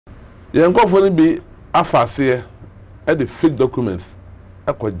yen go for be afase e the fake documents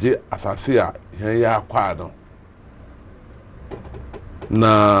akwaje asase a yen ya akwa no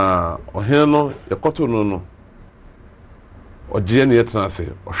na ohen no yekoto no oje na yetrase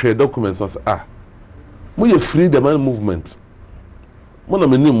ohwe documents as mo ye free the man movement mo na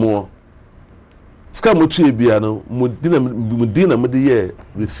meni mo ska mo tue bia no mo dina mo de ye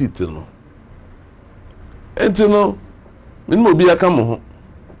receipt no enti no meni mo bia ka mo ho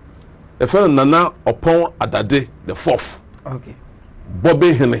e fe nana opon adade the fourth okay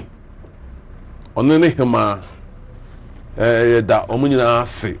Bobby hene onene hema da omunyina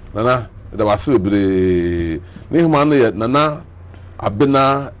ase nana da wase bebre ne hema no ye nana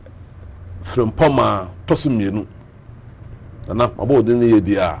abena frempoma tosu mienu nana mabo de ne ye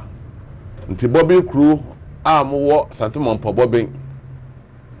dia nti Bobby kru amwo santimon po Bobby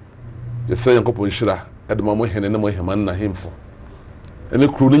ye se yankopo nhira e de mamo hene ne mo hema na hemfo ene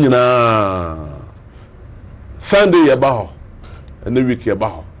kru ni nyina Sunday ye ba ho ene week ye ba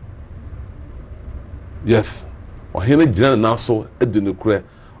ho yes ohene gina na so edi ne kure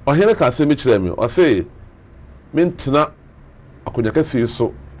ohene ka se mi kire mi o se mi ntina akonya ka fi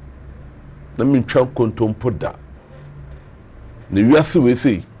so na mi ntwa kontompo da ne wiase we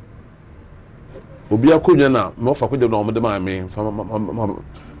sei obi akonya na me ofa konya na o me de ma me fa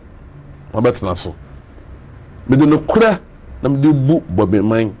ma betna so me de ne kure na me de bu bobe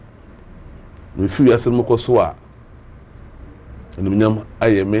man me fi wiase mo ko so a ene nyam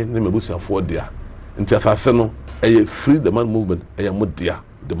ayeme ne mebusuafo dia nti asase no eye free the man movement eye modia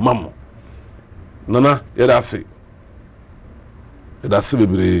the mamo nana yeda se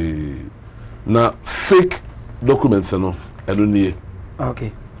bebre na fake documents no eno nie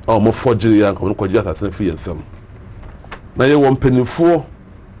okay mo forgery yan ko ko jata asase free yensam na ye won panifo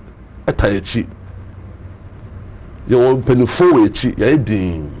etayechi ye won panifo we echi ya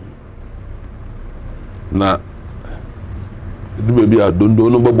edin na du bebi a dondo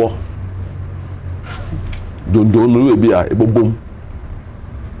no bobo dondo no we bia ebobom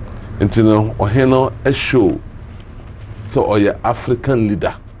entino oheno a show so oye African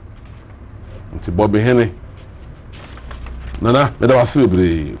leader enti Bobby hene nana me da wase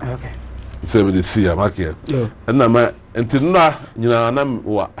bebre okay se me de sia market na ma entino na nyina na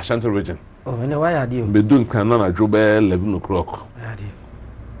wa Ashanti region ene why ade be dun kan na jobe 11 o'clock ade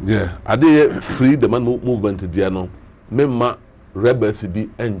yeah ade free the man movement dia no memma rebels be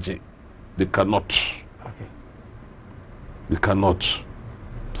NG they cannot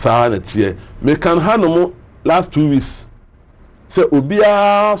Sanetie me can hanomo last 2 weeks say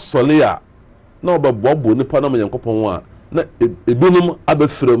obia solia na obebobo nipa na Yankopon a na ebinum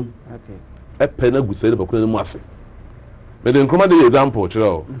abefrem okay epe na gusere bakuna mu ase me de nkroma de example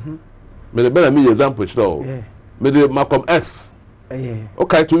chiro me de bena me example chiro me de Malcolm X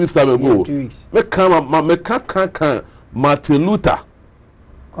okay 2 weeks time ago me kan Martin Luther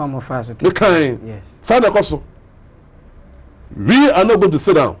come fast me kan yes sada koso we are not going to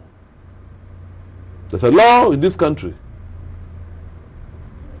sit down. There's a law in this country.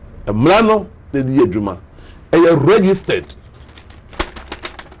 A mlano de di adwuma. A registered.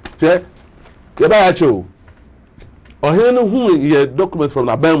 Yeah. Yaba yacho. O here no hu ye documents from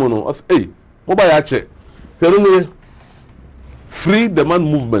Abemo no. As hey, mo ba yache. Pero no free the man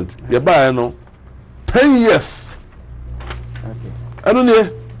movement. Yaba no 10 years. Okay. I don't know.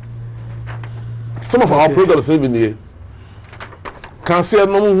 Some of our programs even here. Can see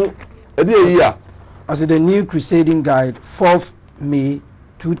no year. As the New Crusading Guide, 4th May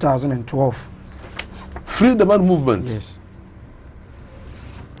 2012. Free the man movement. Yes.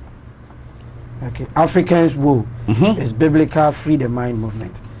 Okay. Africans Woe is biblical free the mind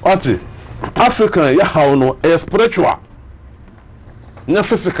movement. What? African ya how no spiritual. Na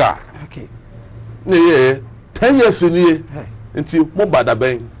physical. Okay. Yeah, 10 years in here. Until mo bada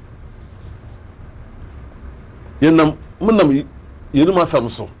ben. Yenam munam yenu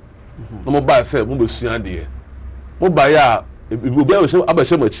masamso no mo ba say mo besua de mo ba ya obi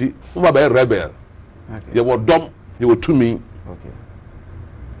abahye machi mo ba rebel Okay. ye wo dom ye wo tumi Okay.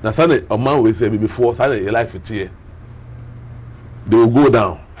 na sane a man we say before sane your life it here they will go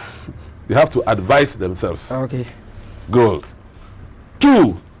down. They have to advise themselves. Okay. Good.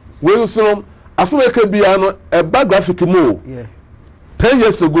 2 we so asomeka bia no a biographic mo Yeah. 10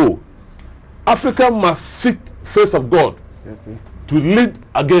 years ago Africa must seek face of God. Okay. To lead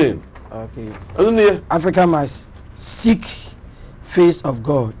again. Okay. Africa must seek face of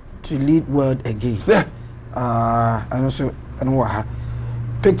God to lead world again. Yeah. And also, and what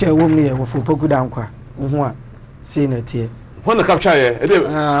picture woman here with Poku Damqua. Who say that here. When the capture here,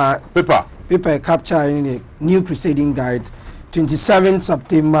 paper capture in the New Crusading Guide, 27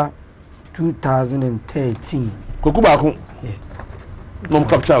 September 2013 koku ba ko yeah nom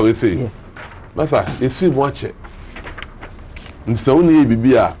capture we say yeah masa esi mo ache nso woni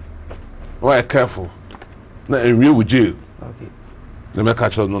bibia why careful na enwie wo jail okay na me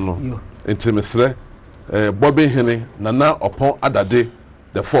catch no yo intimesre Bobby Hene nana upon adade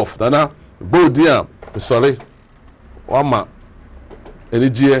the fourth nana bodia sorry wama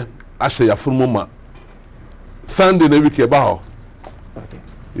enijie ahye yafurumu ma Sunday na week eba ho okay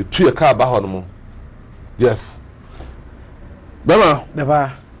you two your car ba ho no yes baba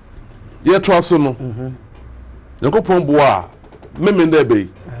ye to aso no yakopon bo a meme nda be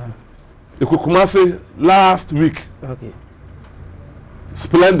ekukumase last week okay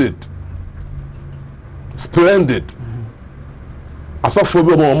splendid asafo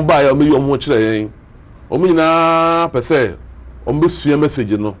bi omo ba ya omo omo kire yen omo nyina pese omo besua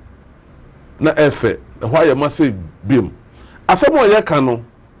message no na efe hwa ya message bim asamo ye ka no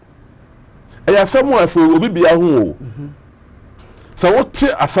e ya asamo afo obi bia ho o sa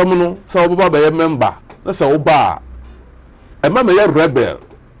wote asamo no sa wo ba ye member na sa wo ba e ma me ye rebel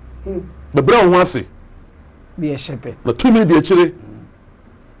bebra ho ase be a shepherd na tumi de akire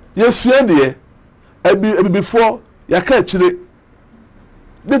yesua de ebi before yaka akire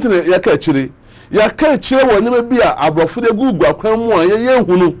detene yaka akire wo nyema bi a abrofo de gugu akwan mu a ye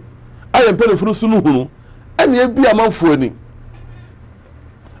hunu aye mpelefuru su no hunu ene ye bi amanfo ani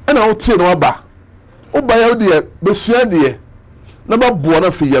ena wo tie no aba wo ba ya de besua de na ba bo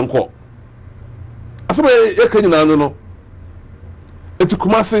na fi yenko asaba ye ka nyina no eti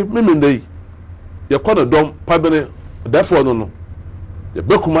kumase memendei ye kono dom pabene therefore no ye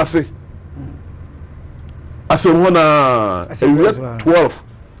be kumase asem hona 12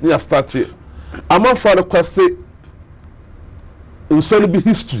 ni start here ama for the question in be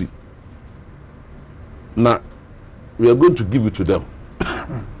history na we are going to give it to them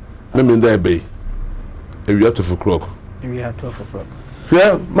memendei be we have to for clock we are 12 o'clock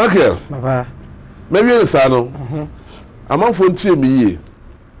yeah Michael baba maybe you say no amanfo ntie mi yie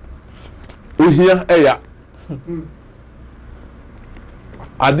ohia eya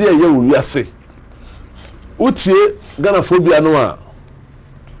ade eya wo wiase utie Ghana phobia no a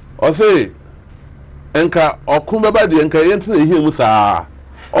o say enka okun beba de enka yentina ehia mu saa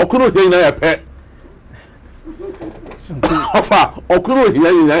okun ohia na ya pe ofa okun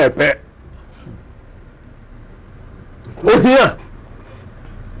ohia na ya pe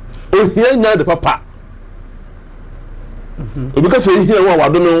ohia nya de papa because ehia wa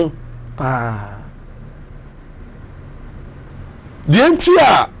wadome the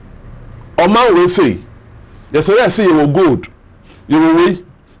entire oman we say yes I say you will good you will wait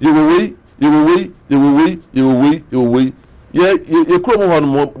yeah you kro mo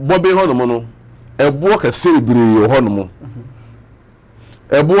hono bobe hono mo no ebo ka se ibiri hono mo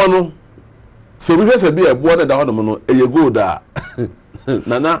ebo no so bi hwese bi ebo na da hono mo no eye good a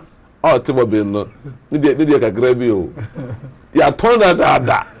nana o te bobe no ni de ka grabi o ya turn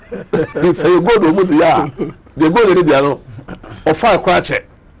that say you go do mu ya de go le dia no o fa kwa che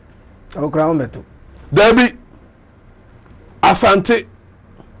o kra o meto dabi asante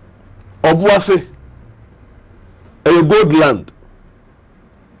obuase a good land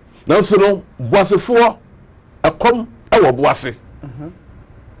now so no buase fo akom e wo buase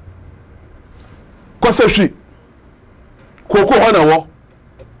kwasahwi koko ho na wo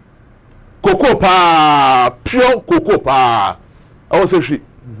koko pa pure koko pa awo sahwi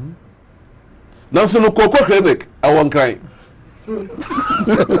now so no koko clinic awon kan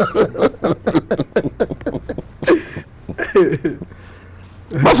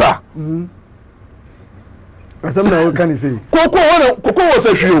masa asam na wo kan say koko wo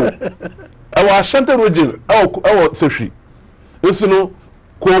sahwi o awo Ashanti region awo sahwi eso no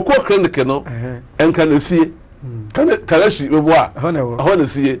koko clinic no enka na fie kana shi bebo a ho na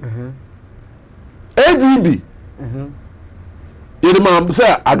fie ADB yedima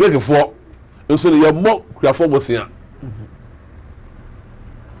say agrekefo eso no ye mo kuafo bosia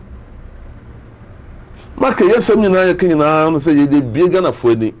maka yesem nyina ya kenyina no say ye de bie Ghana fo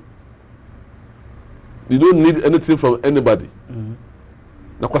ani you don't need anything from anybody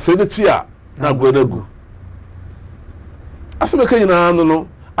na kwase de tia na godagu asema kenyina no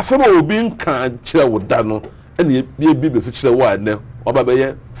asema obi nka kire wo da no ene ye bi be so kire wo ane oba be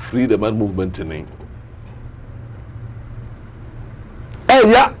ye free the man movement ni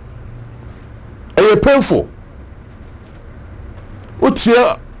ya painful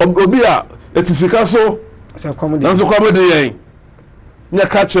utia obi a etifika so nanso comedy yen nya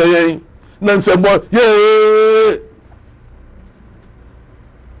ka kire yen nanso bo ye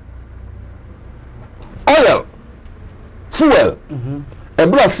oil fuel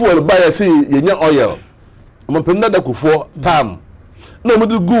ebro na fuel buy say yenya oil mo pem na da kufo tam na mo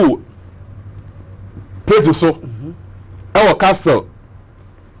de go plate so our castle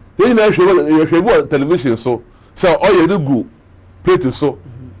you na hwe television so oil de go plate so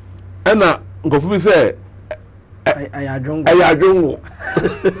na ngofu bi say ayadwongo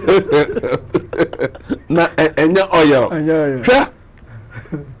na enya oil hwe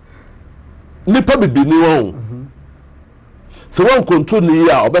nipa bibini won so one control ni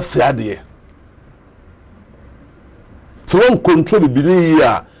ya obese ade so one control bibini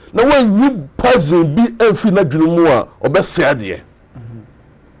ya na one you puzzle bi enfi na dwunu mu a obese ade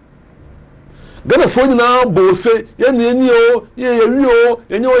gana fo nyina bo se ye ne ni o ye wi o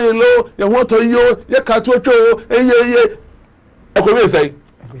ye nyo ye lo ye ho to yo ye ka to twa o ye akowe sai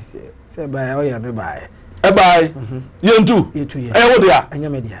say bye o ya be bye bye ye ntu wo dia anya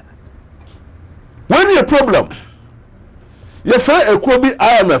me dia when you problem you say ekuo bi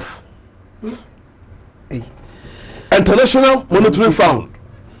IMF International Monetary Fund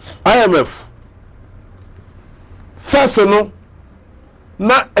IMF first no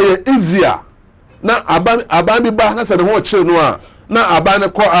na easier na aban bi ba na se ne ho kire no a na aban ne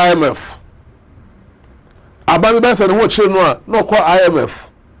ko IMF aban bi ba se ne ho kire no a na ko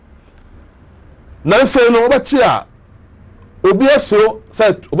IMF na se no obati a obi eso se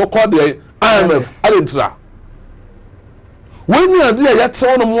obokọ de IMF alentra when you are there yet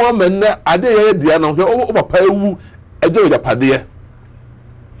one more men ade ye dia na o papa ewu eje ojapade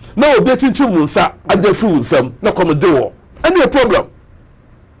na obi tinchi mu nsa aje fi unsam na come de wo any problem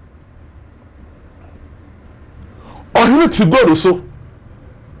ohinu ti go so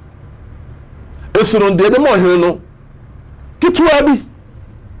esuru de mo ohinu no kitwa bi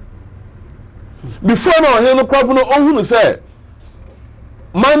before no ohinu crop no ohunu say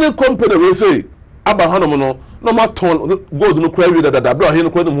mining company we say aba hanom no no ma ton gold no kwa wi dada bra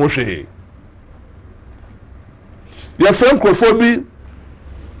ohinu kwa no ho hwe ya francophone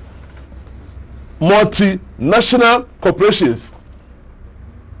multinational corporations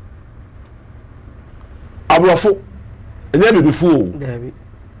abrofo enye be before David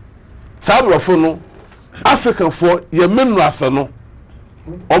sabrofo no African for ye menu ase no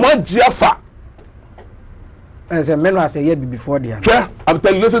o ma giafa as a menu ase ye before there I'm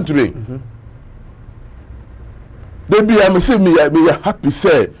telling you, listen to me. They be I'm saying me happy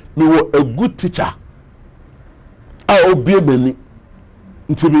say me were a good teacher I obey many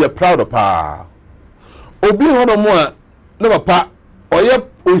until be proud of pa obey one more never pa or ye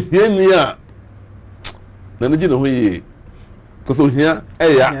ohie ni a na ne gina ho yi cuz ohia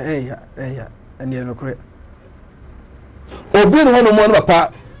eya and you no correct obey one more never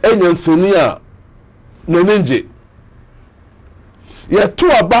pa enyansani a na nenje ye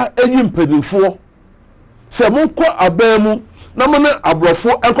to aba eyi mpadinfo se monko aban mu na mo ne abrofo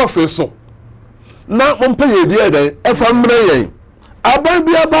enkofe so na mo mpa ye die den efa mre yen aban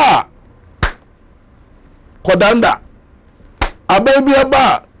bi aba kodanda aban bi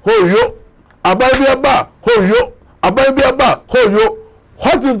aba hoyo aban bi aba hoyo aban bi aba hoyo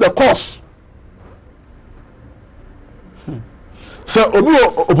what is the cause so obi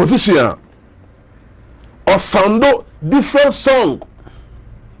opposition or sound different song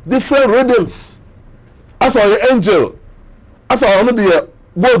different rhythms as our angel as our no the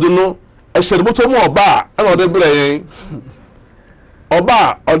gold no e shere moto mu oba na o de bere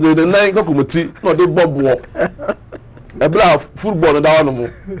oba o de the nine kokomoti na o de bobo e bra football no da wano mu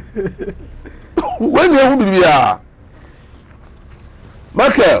when you bibia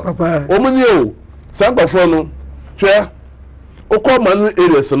Michael omuni o sankofo no hwe okọ man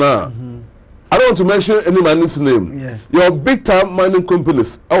areas na I don't want to mention any man's name. Yeah. Your big time mining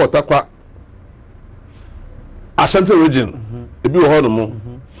companies, our Takwa, Ashanti region, ebi wo ho no mo.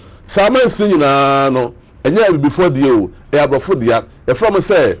 Sama nsin na no, enya before the o, e before the e from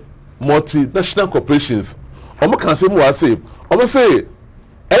say multinational corporations. Omo kan say mo wa say, omo say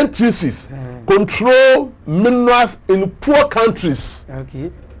NTCs control minerals in poor countries.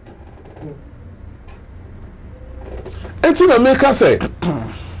 Okay. Enti na make say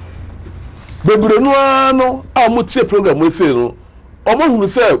bebre no ano a mo tie program we say no omo hunu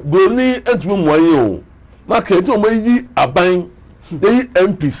say broni entumi muanye o maka enti omo yi aban yi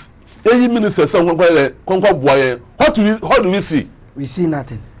MPs yi ministers konkwa boye what do we see? We see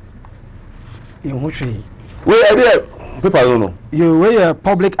nothing in which way we are paper no you weigh a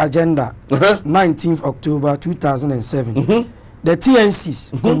public agenda 19th October 2007 the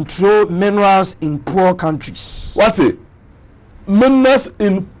TNCs control minerals in poor countries. What's it? Minerals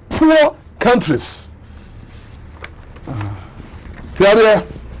in poor countries. Your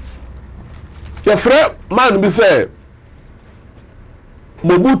friend man be say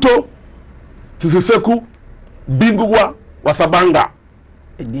Mobuto Sese Seko Binguwa Wasabanga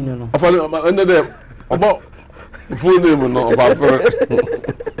Edino no. Ofale ende de obo full name no oba for.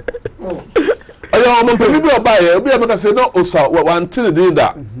 Ayo omo pe bi oba ye obi amaka say no osa wantin de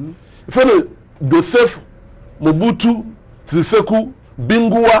da. Ifeno Joseph Mobutu Sese Seko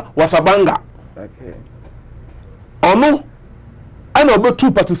Binguwa Wasabanga. Okay. Ono ana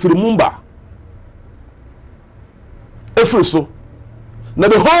obetu Patrice Lumumba. Efriso. Na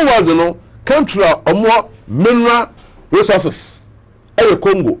the whole world no country omo mineral resources e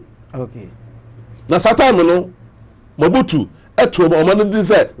Congo. Okay. Na satan no Mobutu eto omo no di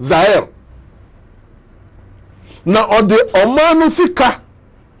say Zaire. Na ode omo no sika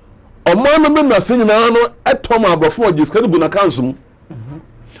omo no mineral se nyina no eto ma abrofo ogiska no bu na council mu.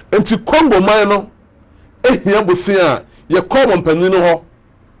 Enti Congo man no ehia bosia a ye common panini ho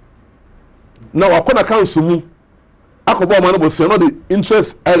na wakona council mu akobo omo no bosia no the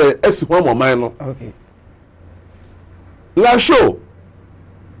interest ele esi ho mo man no. Okay. La show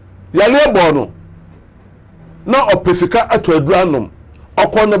yale bo no na opesika ato aduanom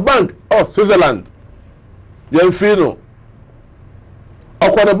okon bank of Switzerland yemfi no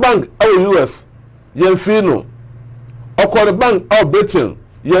okon bank of US yemfi no okon bank of Britain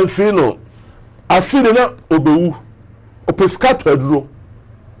yemfi no afini na obewu opesika to aduro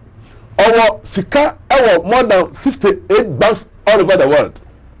owo sika ewo more than 58 banks all over the world.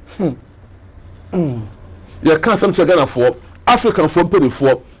 You can't some Ghana for African from penny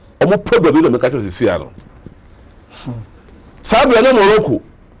for omo problem make catch this year no. Sabi na Morocco.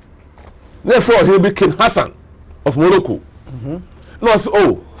 Therefore he be King Hassan of Morocco. No say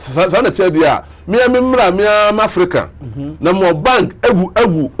oh sa na tell dia me mra me Africa. Na mo bank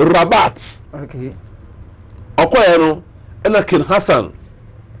egu Rabat. Okay. Okoye no na King Hassan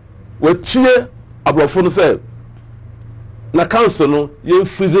we tie abrofo no say na council no ye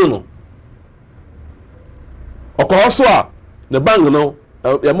freeze no. Okoso a the bank no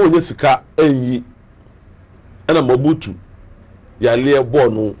ya mo nye sika enyi na Mobutu ya lie bo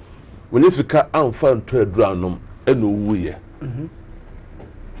no wonye sika amfa nto aduranom na owuye.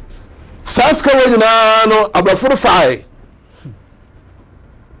 Saska we nyina no abrafo fai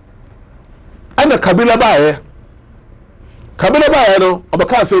ana Kabila bae no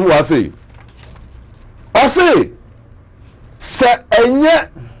obaka asem wa sei o sei se enye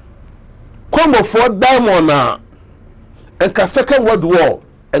Congo for diamond na enka second world war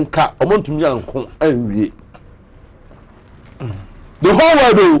enka omontumi anko anwie. The whole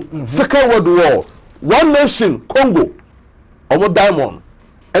world second world war one nation Congo omo diamond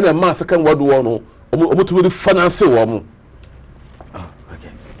and a man second world war no omo to be finance wo mo.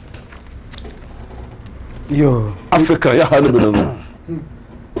 Okay. Yo Africa ya ha no be no.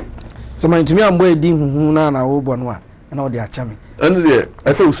 So man to me am boy di huhu na wo bo no a na wo de acha me. And there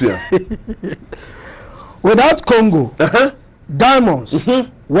ese usia. Without Congo, diamonds,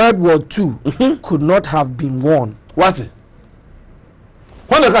 World War II could not have been won. What?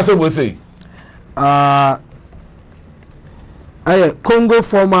 What the castle will say? Congo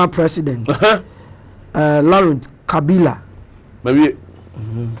former president Laurent Kabila. Maybe.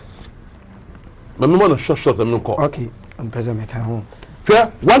 Maybe one short I'm not call. Okay, I'm president home.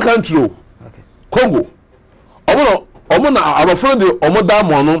 Fair one country. Okay. Congo. Omo na abafro de omo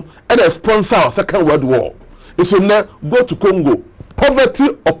diamond no and the sponsor second world war. So now go to Congo. Poverty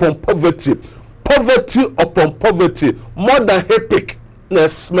upon poverty. Poverty upon poverty. More than epic. Na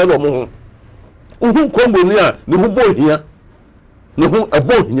smell omo. Congo ni a ne hu bo hia. Ne hu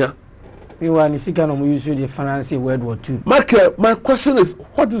ebo hia. We want to see can use the finance World War II. My question is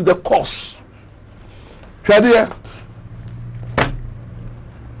what is the cost? Shadia.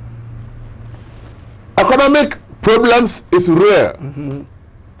 Economic problems is rare.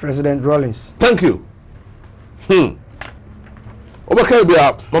 President Rawlings. Thank you. Obaka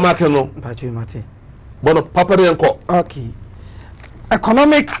bia mama keno. Patrick Mate. Bono papa de enko. Okay.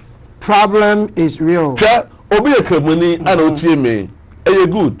 Economic problem is real. Twa obi ekremuni ana otie me. Eye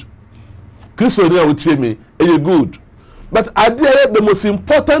good. Kristo ni a otie me. Eye good. But idea the most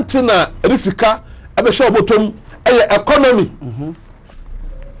important thing na risika ebe show bottom eye economy.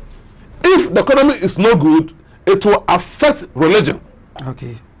 If the economy is no good, it will affect religion.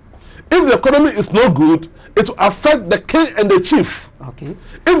 Okay. If the economy is not good, it will affect the king and the chief. Okay.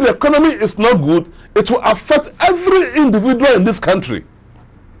 If the economy is not good, it will affect every individual in this country.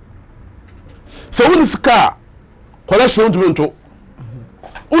 So when this car, collection to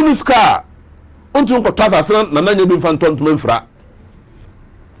this car,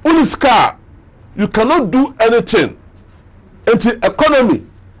 you cannot do anything until economy.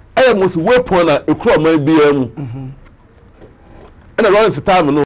 I must weapon a crop may be ɛna Lawrence time no